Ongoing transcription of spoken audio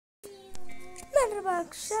Merhaba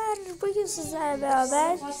arkadaşlar, bugün sizlerle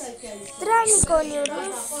beraber Dramatik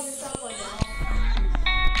oynuyoruz.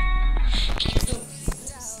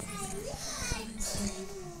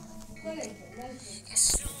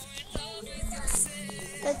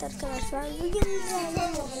 Evet arkadaşlar, bugün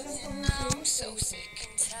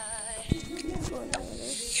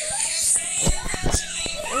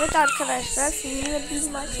evet arkadaşlar, sizinle bir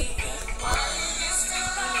maç yapacağız.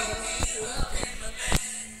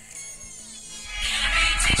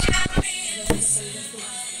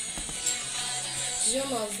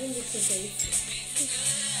 Yamazdım bir köşeyi.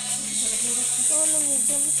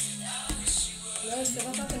 Oynamayacağım. Nerede?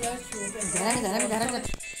 Bakın nerede?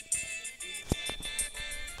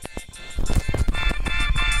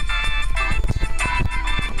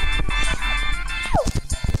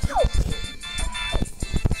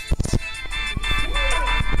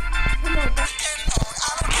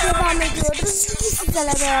 Devam ediyoruz.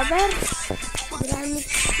 Sizlerle beraber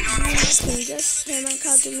Dramatik oynayacağız. Hemen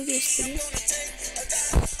kadromu göstereyim.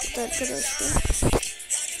 Arkadaşlar.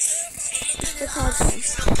 İşte kadrom.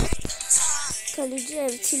 Kaleci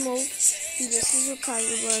Evtimov. Hilesiz o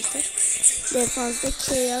kaldı bu arada. Defansta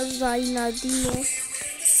Kea, Zaynadine,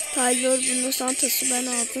 Taylor, Bruno Santos'u ben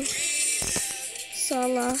aldım.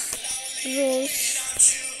 Salah, Rose,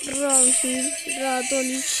 Brownhill,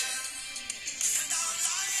 Radonic,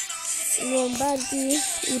 Lombardi,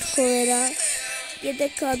 Urkovera.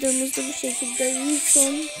 Yedek kadromuzda bu şekilde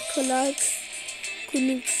Wilson, Clark,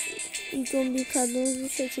 Kunik. İlk 11 kadromuz bu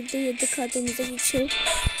şekilde. Yedek kadromuza geçelim.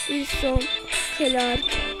 Wilson, Clark,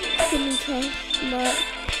 Kunika,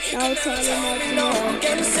 Lautaro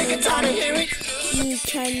Martinez,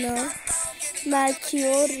 Mikenna,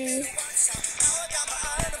 Mercury,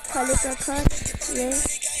 Kalekakar ve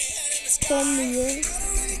Tomli'ye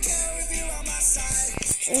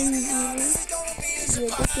Engiri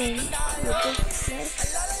yedekler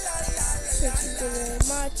şekilde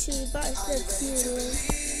maçı başlatıyorum.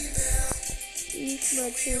 İlk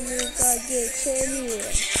maçımıza geçelim.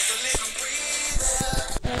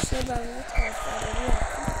 Başta ben bu taraftarları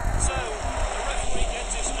yaptım.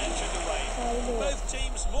 Both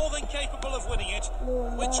teams more than capable of winning it.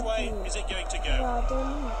 Which way is it going to go?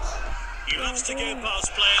 He loves to go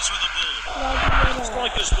past players with the ball.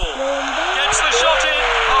 Striker's ball. Gets the shot in.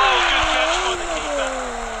 Oh, good catch by the keeper.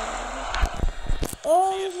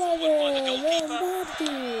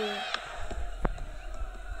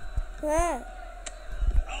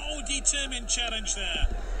 Oh, determined challenge there.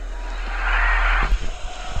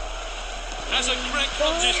 Has a correct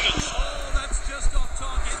run distance. Oh, that's just off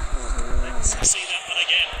target. Let's see that one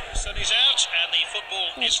again. Sun is out and the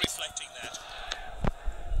football is reflecting that.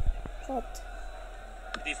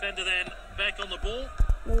 Defender then back on the ball.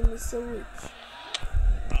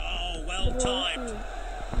 Oh, well timed.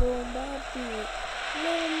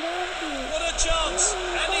 What a chance!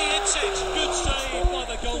 And he hits it. Good save by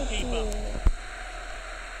the goalkeeper.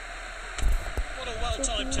 What a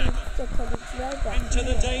well-timed tackle. Into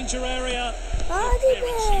the danger area. He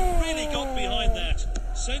really got behind that.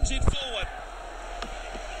 Sends it forward.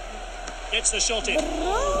 Gets the shot in. Oh,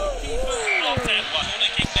 the keeper blocked that one.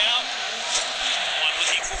 Looking now. Oh, I'm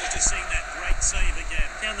looking forward to seeing that great save again.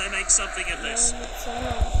 Can they make something of this?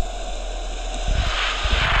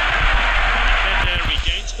 Defender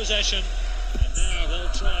regains possession. And now they'll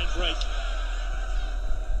try and break.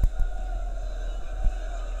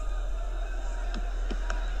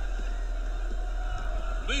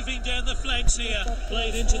 Moving down the flanks here,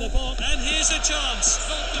 played into the ball, and here's a chance.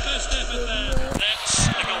 Not the best effort there. That's a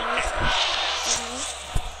goal kick.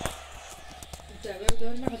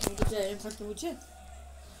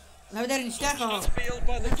 Field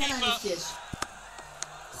by the keeper.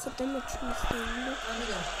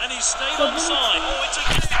 And he stayed onside. Oh, it's a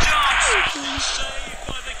good chance. Good save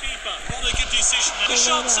by the keeper. What a good decision. And the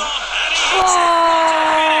shot's on, and he hits it.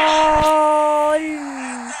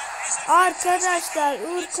 Arkadaşlar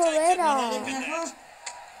Urkovera.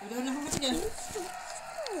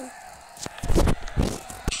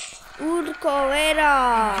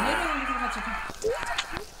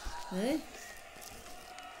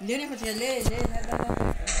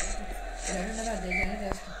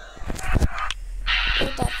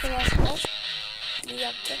 Evet arkadaşlar. Bir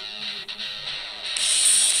yaptım.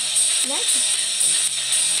 Nerede?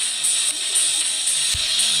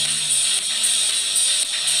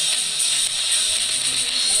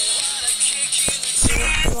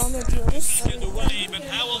 Devam ediyoruz.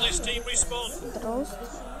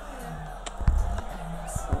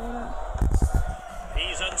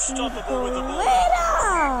 He's unstoppable with the ball.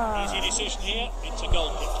 Easy decision here. It's a goal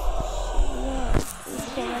kick.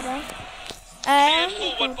 Cleared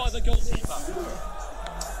forward by the goalkeeper.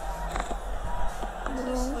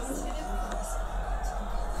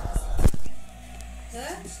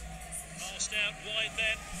 Passed out wide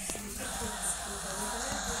then.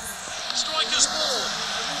 Striker's ball.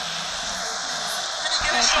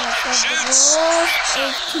 Can he get a shot?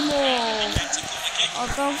 Shoots.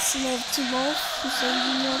 Adamsın Optimus.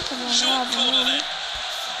 Hüseyin tamam Short abi. corner there.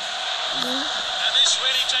 And this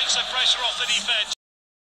really takes the pressure off the defence.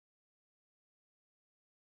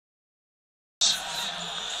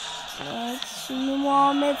 Evet, şimdi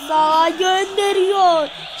Muhammed Salah'a gönderiyor.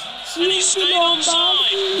 Şimdi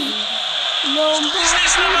Lombardi. Is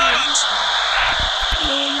this the moment?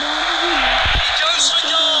 Lombardi. He goes for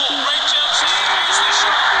goal. Great chance here. Here's the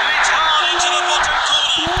shot. And it's hard into the bottom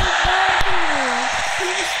corner.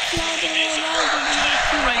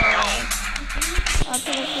 Great goal.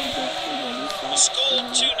 The score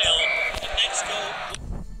 2-0. The next goal.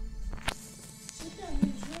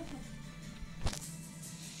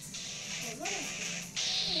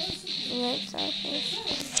 Evet arkadaşlar.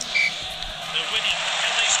 They're winning.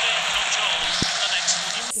 Can they stay in control for the next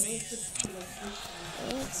 40 minutes?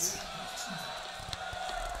 Evet.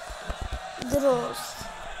 Droz.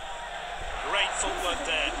 Great footwork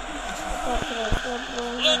there. Arkadaşlar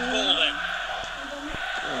Long ball then.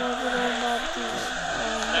 Left to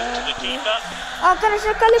the keeper.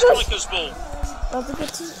 Arkadaşlar kale boş. Striker's ball. Gazı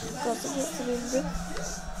getirildi.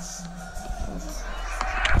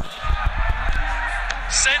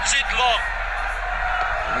 Sends it long.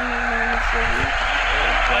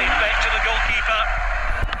 Played back to the goalkeeper.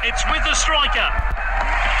 It's with the striker.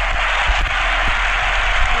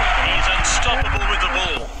 He's unstoppable with the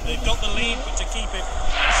ball. They've got the lead, but to keep it,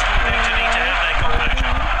 they're still going to need to have their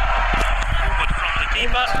composure. Forward from the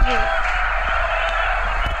keeper.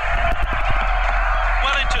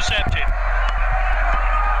 Well intercepted.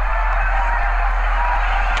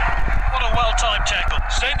 What a well-timed tackle.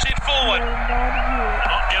 Sends it forward.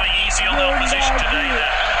 Not going easy on the opposition today.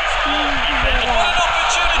 What an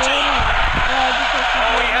opportunity! Oh,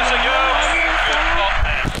 he has a go. Good block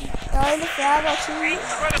there.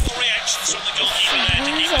 Incredible reactions from the goalkeeper there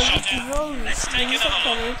to keep the shot out. Let's take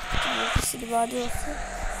another look. And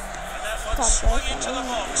that one swung into the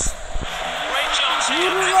box. Great chance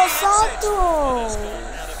here. And he hits it. Out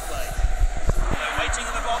of play. They're waiting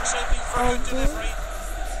in the box, hoping for a good delivery.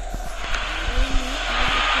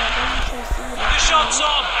 The shot's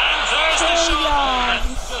on, and there's the shot.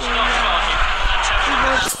 Just not marking. That's how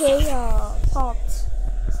it is.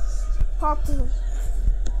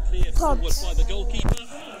 Cleared forward by the goalkeeper.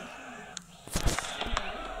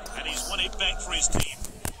 And he's won it back for his team.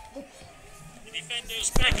 The defender's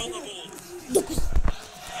back on the ball.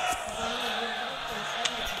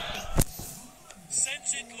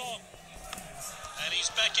 Sends it long. And he's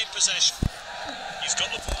back in possession. He's got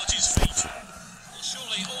the ball at his feet.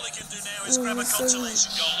 Surely all he can do now is grab a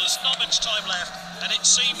consolation goal. There's not much time left, and it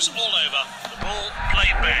seems all over. The ball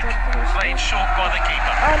played back, played short by the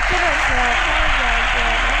keeper.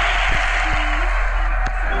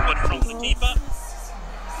 Forward from the keeper.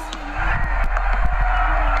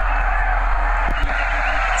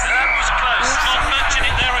 That was close. Not mention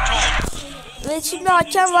it there at all. Ve şimdi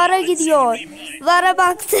hakem VAR'a gidiyor. VAR'a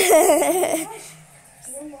baktı.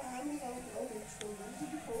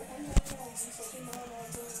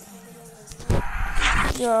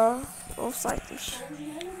 Ya offside'miş.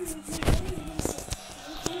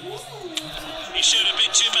 He showed a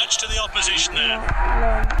bit too much to the opposition there.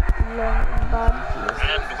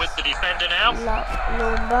 And with the defender now.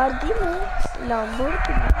 Lombardi mi?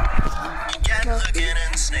 Lamborghini mi?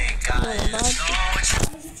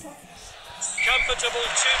 Comfortable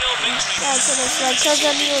 2-0 victory. Arkadaşlar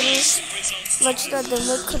kazanıyoruz. Maçta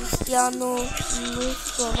demek Cristiano'muz,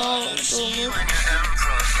 Ronaldo'muz,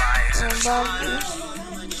 Lombardi.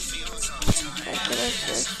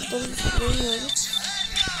 Arkadaşlar şuradan izlemiyoruz.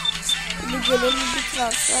 Şimdi gelelim bir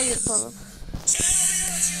transfer yapalım.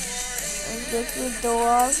 Öncelikle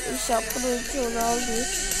doğal iş yapın önce Ronaldo.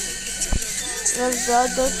 Biraz daha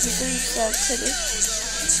 400'e yükseltelim.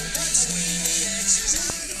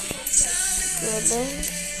 Böyle.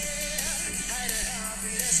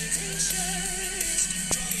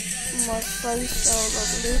 Maçta iş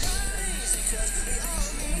olabilir.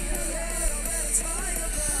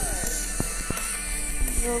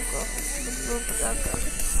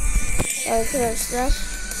 Arkadaşlar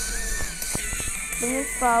benim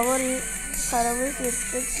favori paramız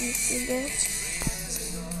yetecek iyisiyle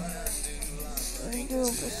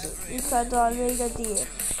Ricardo Almeida değil,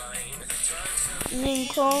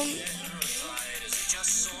 Lincoln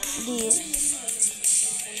değil,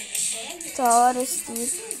 Tavares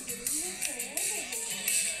değil,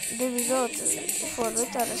 De bize oturuyor.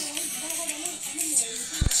 Forvet arası.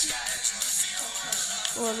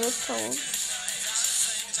 Forvet tamam.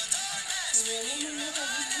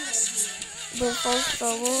 Defans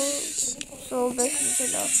tamam. Sol bek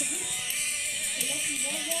mesela.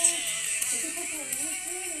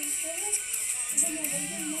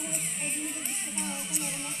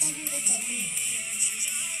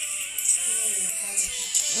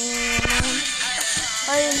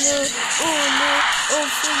 Hayırlı uğurlu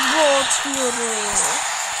olsun bot diyoruz.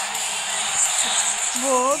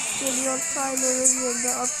 Bot geliyor Tyler'ın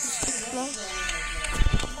yerine 60'lıkla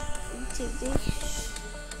bitirdik.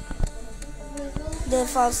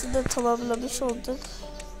 Defansı da tamamlamış olduk.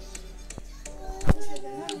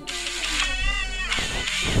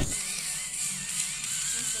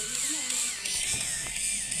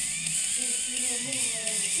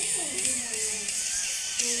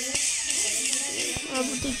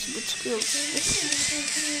 Burada 2,5 yıl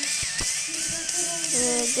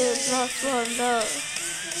deplasmanda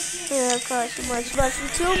karşı maç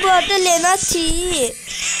bitiyor. Bu arada Lenati'yi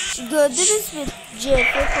gördünüz mü?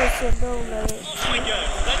 CF pozisyonda onları.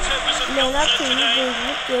 Lenati'yi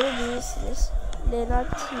bölünüp görebilirsiniz.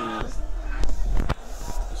 Lenati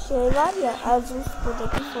var ya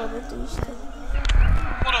Erzurumspor'daki forveti işte.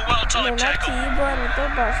 Lenati'yi bu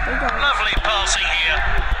arada başta gelmiş.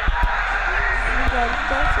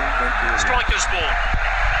 Striker's ball.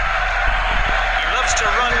 He loves to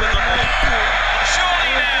run with the ball.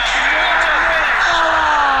 Surely now, what a finish!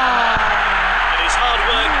 And his hard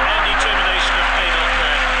work and determination have paid off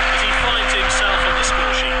there as he finds himself on the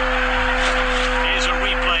score sheet. Here's a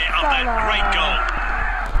replay of that great goal.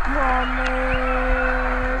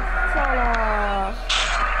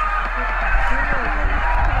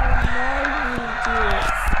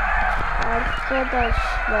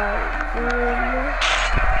 Arkadaşlar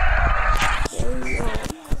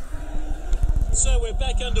So we're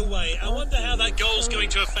back underway. I wonder how that goal's going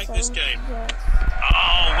to affect this game.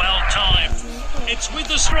 Oh, well timed. It's with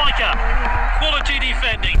the striker. Quality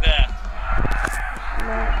defending there.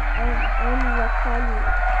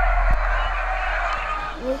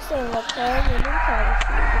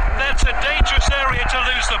 That's a dangerous area to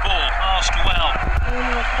lose the ball. Passed well.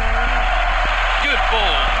 Good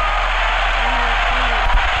ball.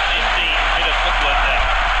 Indeed, bit of footwork there.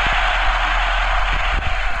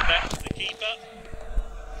 Back to the keeper.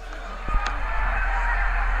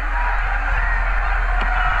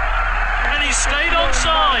 And he stayed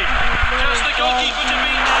onside. Just the goalkeeper to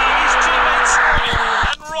beat now. His teammates.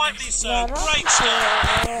 And rightly so. Great start.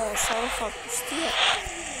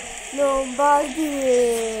 Lombardi.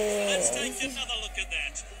 Let's take another look at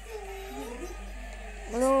that.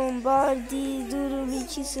 Lombardi durum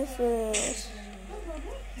 2-0.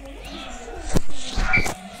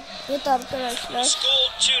 Evet arkadaşlar. Score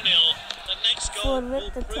 2-0. The next goal will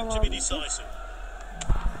Forvet de prove to be tamamladı. decisive.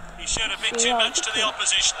 He showed a bit too much to the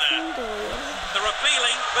opposition there. They're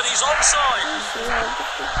appealing, but he's onside.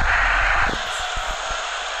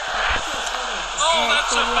 Oh,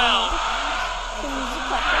 that's a foul.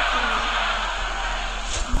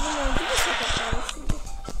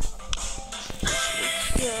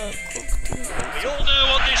 We all know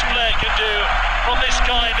what this player can do from this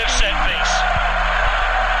kind of set piece.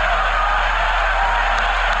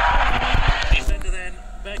 Defender then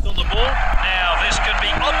back on the ball. Now this could be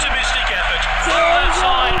optimistic effort. Left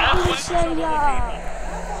side and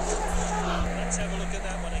Let's have a look at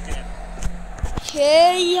that one again.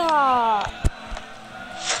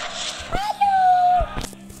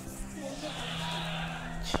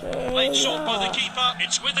 Late shot by the keeper.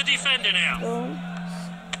 It's with the defender now.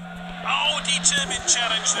 Oh, determined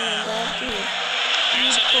challenge there.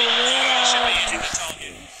 Here's a he should be hitting the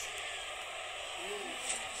target.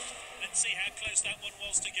 Let's see how close that one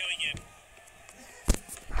was to going in.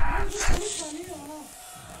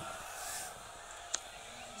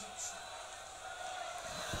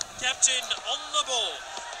 Captain on the ball.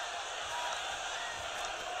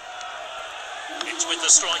 It's with the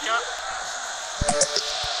striker.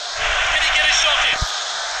 Can he get a shot in?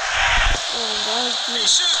 He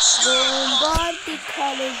shoots. Lombardi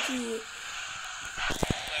kaleci.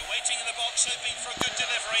 They're waiting in the box, hoping for a good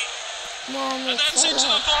delivery. Muhammed And that's into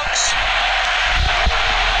Salah. the box.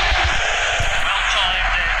 Well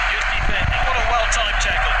timed and good defending. What a well timed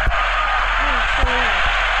tackle.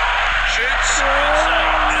 Shoots.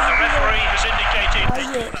 And the referee has indicated.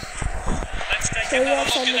 Hayır. Let's take another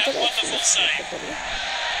look at that wonderful save.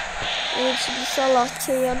 Evet şimdi Salah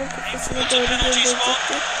Çeyyan'ın kafasına doğru gönderecekti.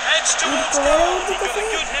 Heads towards Kolaya goal. vurdu He got a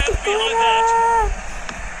kafayı. good head behind that.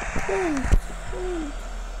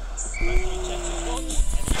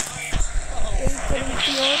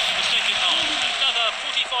 atıyor.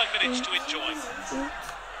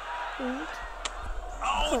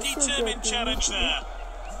 Oh, determined challenge there.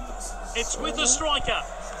 It's with the striker.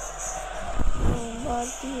 Var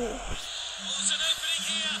diye. What's an opening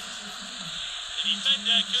here? The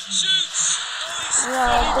defender can shoot. So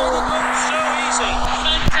easy.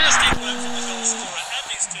 Fantastic work from the goal scorer and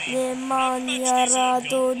his team. Nemanja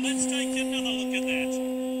Radonić.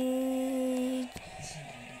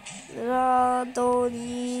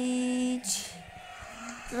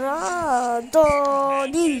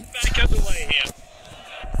 Back underway here.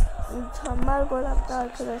 Mükemmel gol attı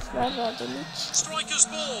arkadaşlar Radonić. Striker's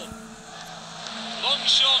ball. Long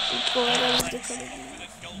shot. İlk gola gidecek.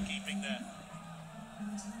 Goalkeeping there.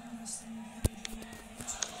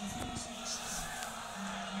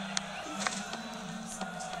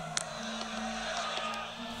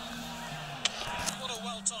 What a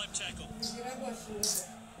well-timed tackle. They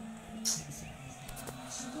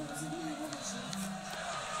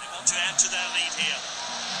want to add to their lead here.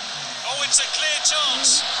 Oh, it's a clear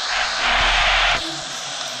chance.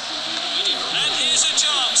 And here's a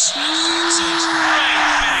chance. That's it.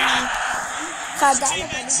 Great finish. Kadar.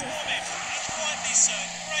 Teammates love him. And rightly so.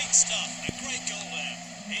 Great stuff. A great goal there.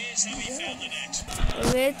 Here's how he found the net.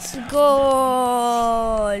 Evet,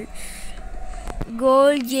 gol.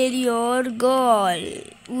 Gol geliyor, gol.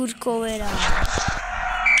 Urkovera.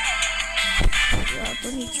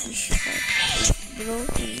 Radonić'miş.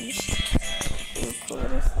 Broken'miş.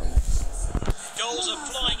 Urkovera. Goals are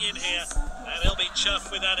flying in here, and they'll be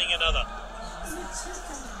chuffed with adding another.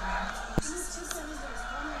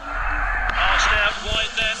 Passed out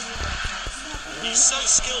wide then. He's so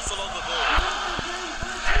skillful on the ball.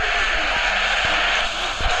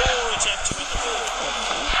 Poor attempt to win the ball.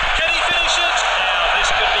 Can he finish it? Now this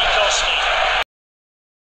could be costly.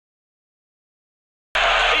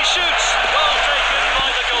 He shoots. Well taken by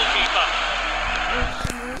the goalkeeper.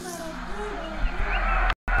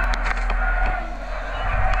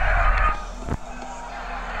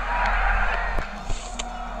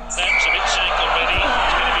 That's a bit sank already.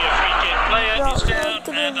 It's going to be a free kick. Player is down,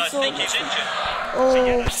 and I think he's injured.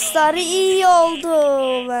 Oh, sarı iyi oldu.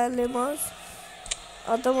 Verlemez.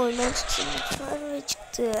 Adam oyundan çıksın lütfen ve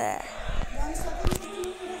çıktı.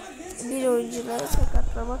 Bir oyuncuları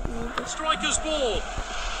sakatlamak iyidir. Striker's ball.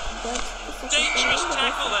 Dangerous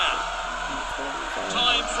tackle there.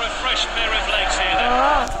 Time for a fresh pair of legs here then.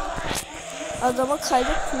 Adama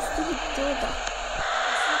kaydık küstü gitti o da.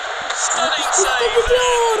 Stunning Küstü save.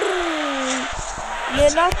 gidiyor.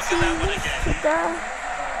 Lenati da.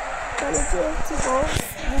 Kaleci Etibov.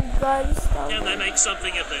 Bulgaristan. Can they make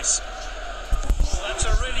something of this? That's a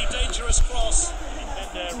really dangerous cross.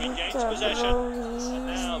 Defender regains possession. And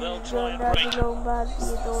now they'll try and break.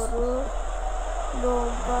 Lombardi'ye doğru.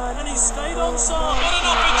 And he stayed on side. What an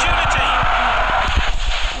opportunity!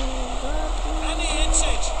 And he hits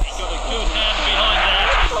it. He got a good hand behind that.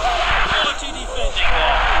 Quality defending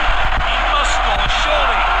there. He must score,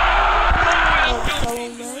 surely.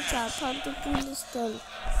 Savunmaya çarpan topu Nustel.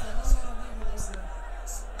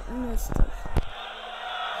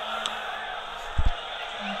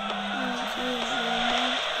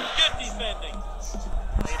 Good defending.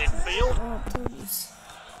 Made it field. Not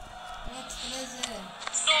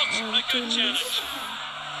a good challenge.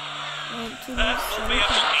 That will be a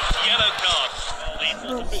yellow card. Well, the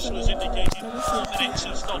fourth official has indicated 4 minutes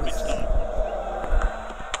of stoppage time.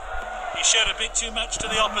 He showed a bit too much to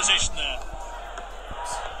the opposition there.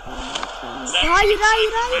 Hayır.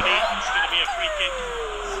 Ready. It's going to be a free kick.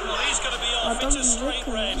 Well, he's going to be off. It's a straight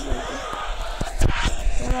red.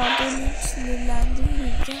 Radonić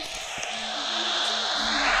sinirlendirmeyeceğim.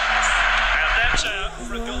 And that's out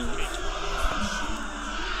for a goal kick.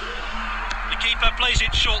 The keeper plays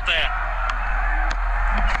it short there.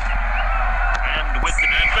 And both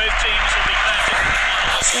teams will be back in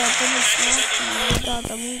the final. Radonić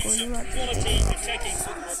adamın golü var. Quality attacking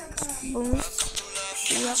football. Bunu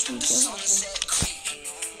şey yapmayacağım.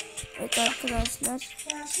 Evet arkadaşlar.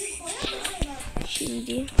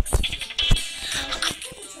 Şimdi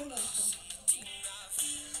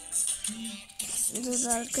dur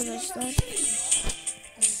arkadaşlar.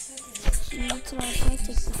 Şimdi transfer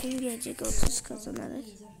teklifim gelecek 30 kazanarak.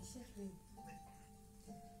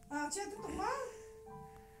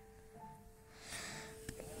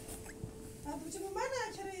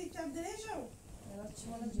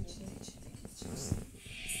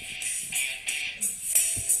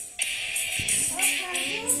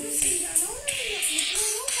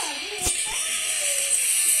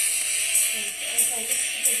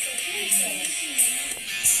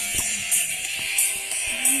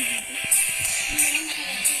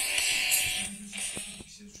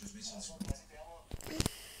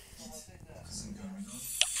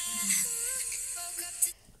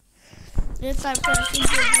 Evet arkadaşlar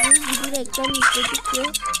gördüğünüz gibi reklam izledik ya.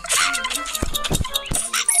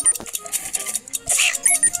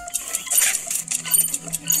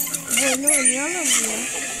 Bu oyunu oynayalım mı?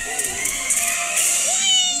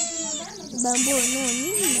 Ben bu oyunu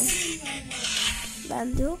oynayayım mı?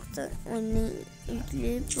 Bende yok da onu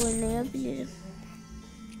yükleyip oynayabilirim.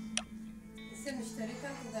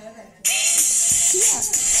 Ya.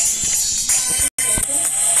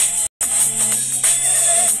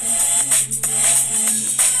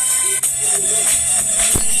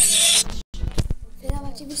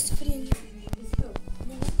 Fenerbahçe 1-0 yeniyor.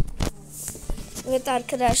 Evet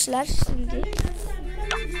arkadaşlar şimdi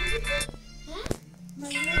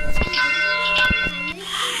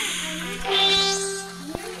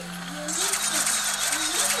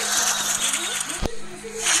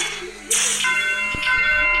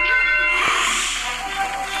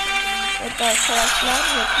arkadaşlar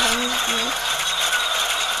reklamı izliyoruz.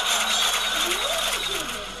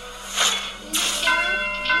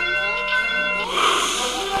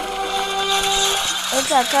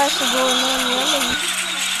 Evet arkadaşlar bu oyunu oynayalım.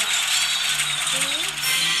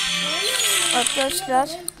 Arkadaşlar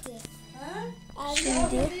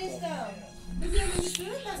şimdi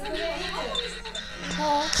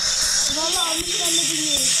Valla almış ben de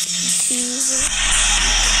bilmiyorum. şimdi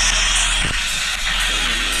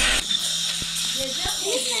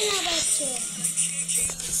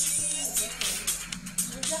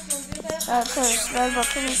arkadaşlar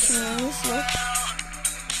bakın kimimiz var.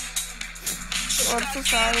 Orta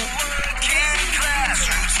saha yok.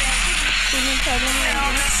 Senin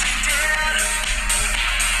tanımladın.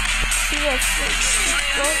 Şurası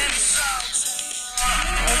futbol.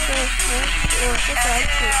 Arkadaşlar orta saha yok.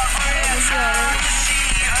 Onu bir arayın.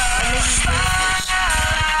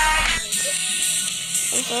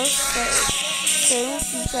 Arkadaşlar senin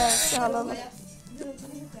hikayesi alalım.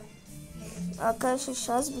 Arkadaşlar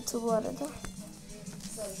şarj bitti bu arada.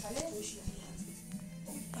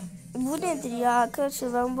 Bu nedir ya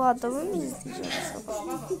arkadaşlar, ben bu adamı mı izleyeceğim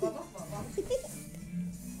sabah?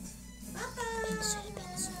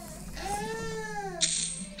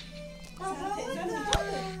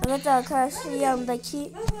 Evet arkadaşlar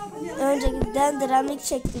yanındaki öncekiden dinamik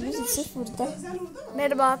çektiğimiz için burada.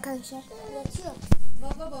 Merhaba arkadaşlar.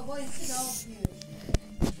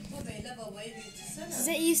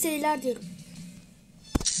 Size iyi seyirler diyorum.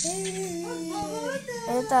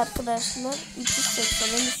 Evet arkadaşlar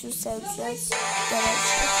 380'e 380 garajı.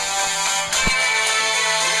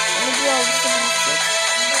 Bunu bir olmuştu buluştuk.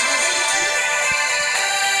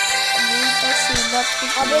 Burada şeyler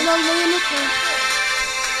tutuyor. Abone olmayı unutmayın.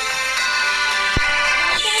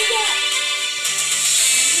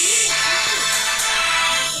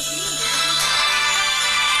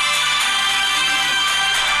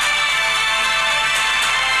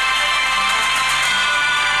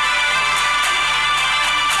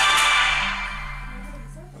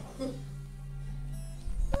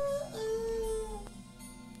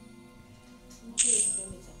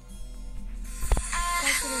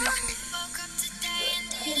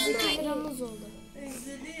 Oldu.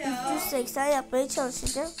 380 yapmaya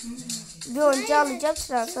çalışacağım. Bir oyuncu alacağım,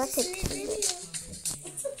 transfer teklifinde.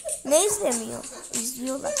 Ne izlemiyor?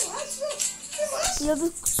 İzliyorlar. Ya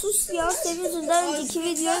bir sus ya, senin yüzünden önceki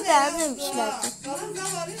videoyu beğenmemişlerdi.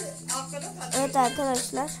 Evet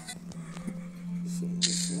arkadaşlar.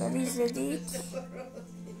 Şimdi şunları izledik.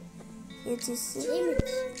 Yetişsin.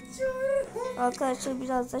 Arkadaşlar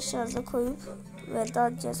biraz da şarja koyup veda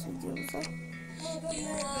edeceğiz videomuza.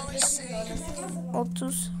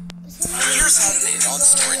 30. Here's how to make on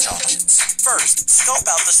storage options. First, scope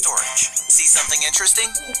out the storage. See something interesting?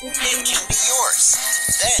 It can be yours.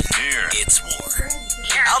 Then, it's war.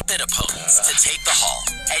 Outbid opponents to take the haul.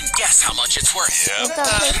 And guess how much it's worth. Evet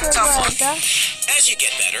arkadaşlar bu arada As you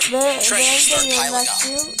get better, ve treasures start piling up.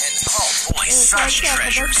 yollaştığım And oh boy, such sanki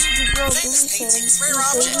treasures. arkadaşlar gibi olduğum Things için paintings, rare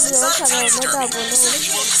objects, it's not kanalına da disturbing. abone So olun.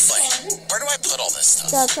 you won't play. Where do I put all this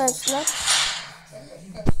stuff? Arkadaşlar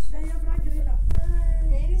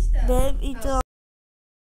benim iddialara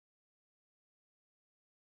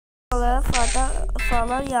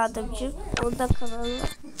falan yardımcı. Orada kanalı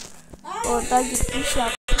orada gitmiş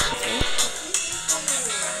yapmış.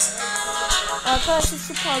 Arkadaşlar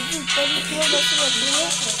şu fazla yüklerin kilometre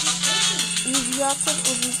bakıyor. Video atın,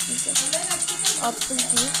 onu izleyeceğim. Attım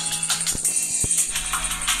diye.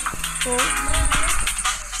 Sol.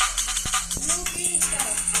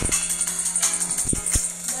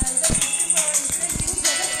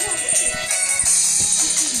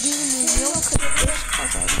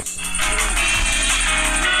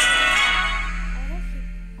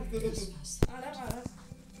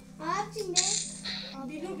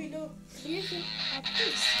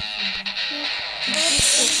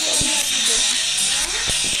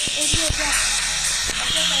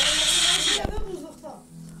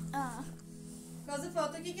 Kazı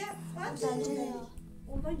Fatih'e gel. Bence de ya.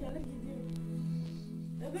 Ondan gelip gidiyor.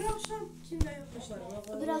 Öbür akşam kimle yapmışlar?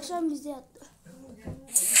 Bir akşam bizde yattı.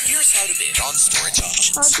 Here's how to bid on storage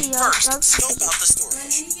options. Hadi ya. First, scope out the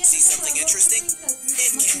storage. See something interesting?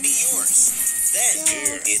 It can be yours. Then,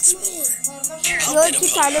 it's more. Yok I'll bid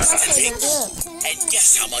iki tane opponents and take basaydı. and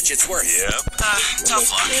guess how much it's worth.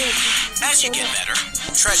 Tough luck. As you get better,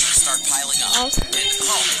 treasures start piling up. And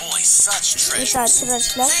oh boy, such Evet treasures.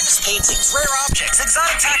 arkadaşlar. Famous paintings, rare objects,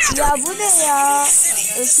 exotic taxidermy. Ya bu ne ya?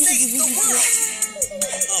 City Öküz saved gibi the gidiyor. world.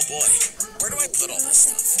 Oh boy, where do I put all this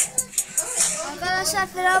stuff? Arkadaşlar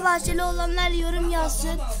Fenerbahçeli olanlar yorum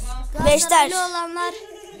yazsın. Beşiktaş. Galatasaraylı olanlar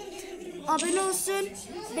abone olsun.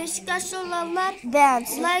 Beşiktaşlı olanlar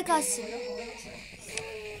Beğensin. like atsın.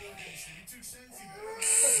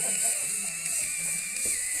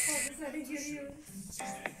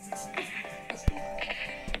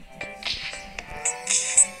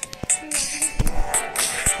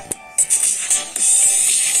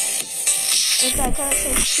 Evet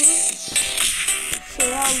arkadaşlar şu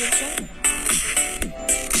şeyi alacağım.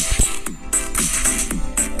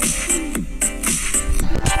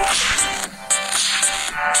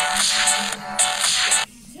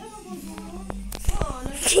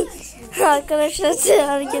 Arkadaşlar size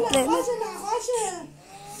hareketlerini.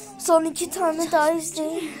 Son 2 tane daha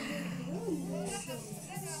izleyin.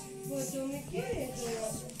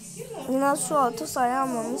 Biraz şu orta sayı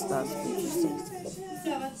almamız lazım. 380.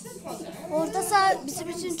 Orta saha bizim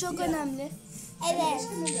için çok önemli. Evet.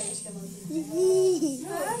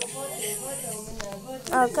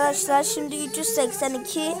 Arkadaşlar şimdi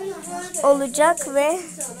 382 olacak ve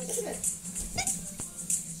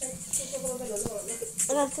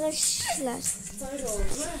arkadaşlar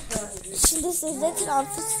şimdi size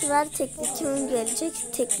transfer teklifim gelecek.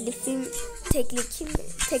 Teklifi.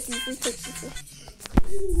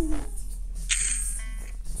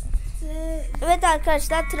 Evet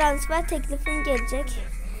arkadaşlar transfer teklifim gelecek.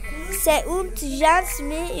 Seunt Jens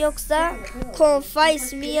mi yoksa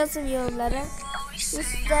Confais mi yazın yorumlara.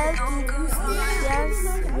 Üstel Jens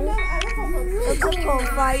mi yoksa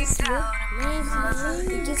Confais mi?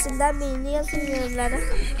 İkisinden birini yazın yorumlara.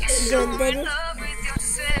 Gönderin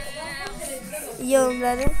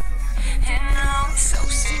yorumları.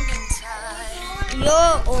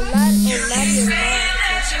 Onlar yorumlara.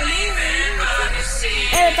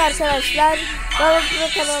 Evet arkadaşlar, bana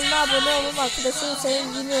kanalına abone olun. Arkadaşım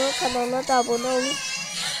senin Junior kanalına da abone olun.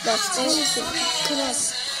 Başka kral.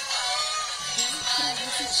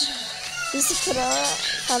 Bizi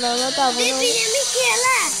kanalına da abone olun.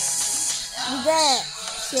 Bir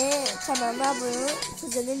de kanalına abone olun.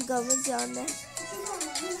 Kuzenin Gamı Caner.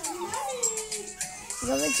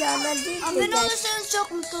 Gamı Caner değil. Abone olursanız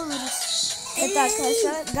çok mutlu oluruz. Evet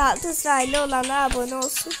arkadaşlar, Galatasaraylı olanlar abone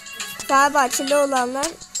olsun. Fenerbahçeli olanlar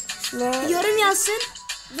ve Yorum yazsın.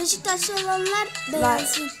 Beşiktaşlı olanlar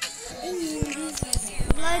beğensin.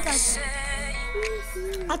 Like atsın.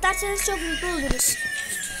 Atarsanız çok mutlu oluruz.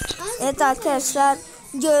 evet arkadaşlar,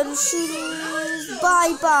 görüşürüz.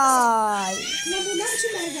 Bye bye.